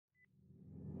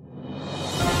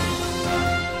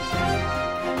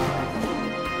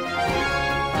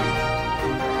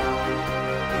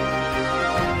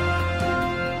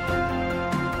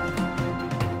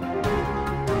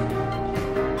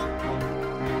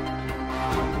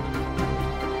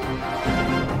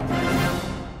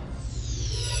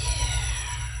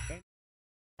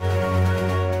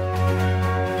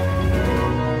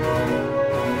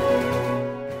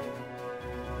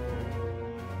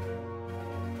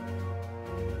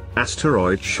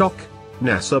Asteroid shock.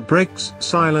 NASA breaks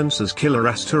silence as killer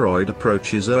asteroid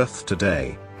approaches Earth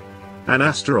today. An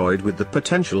asteroid with the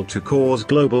potential to cause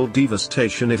global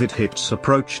devastation if it hits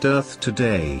approached Earth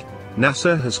today,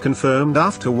 NASA has confirmed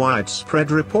after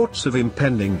widespread reports of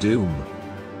impending doom.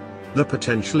 The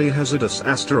potentially hazardous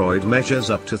asteroid measures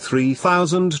up to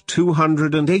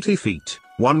 3,280 feet,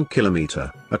 1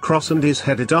 kilometer, across and is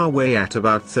headed our way at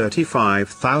about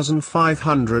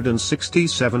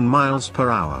 35,567 miles per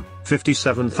hour,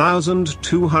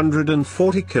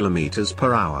 57,240 kilometers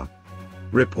per hour.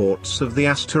 Reports of the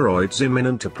asteroid's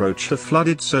imminent approach have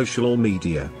flooded social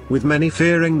media, with many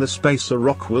fearing the space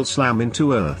rock will slam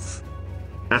into Earth.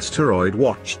 Asteroid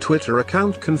Watch Twitter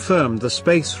account confirmed the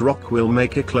space rock will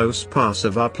make a close pass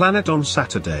of our planet on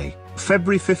Saturday,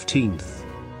 February 15th.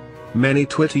 Many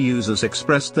Twitter users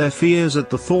expressed their fears at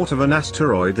the thought of an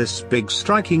asteroid this big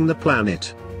striking the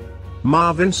planet.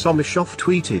 Marvin Somishoff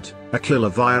tweeted, "A killer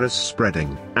virus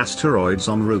spreading, asteroids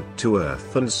en route to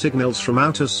Earth and signals from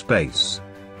outer space."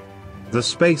 The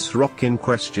space rock in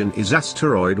question is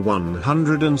asteroid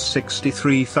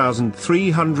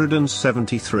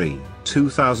 163,373,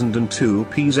 2002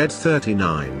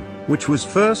 PZ39, which was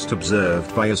first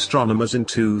observed by astronomers in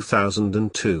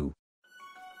 2002.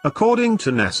 According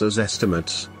to NASA's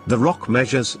estimates, the rock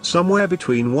measures somewhere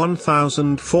between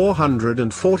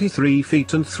 1,443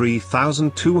 feet and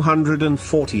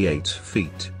 3,248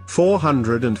 feet,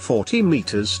 440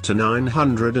 meters to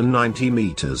 990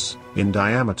 meters, in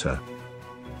diameter.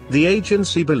 The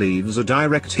agency believes a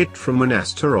direct hit from an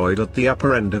asteroid at the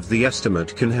upper end of the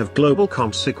estimate can have global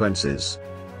consequences.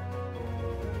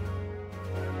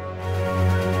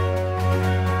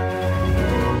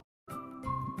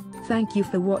 Thank you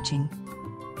for watching.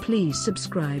 Please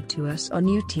subscribe to us on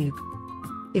YouTube.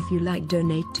 If you like,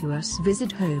 donate to us,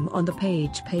 visit home on the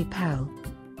page PayPal.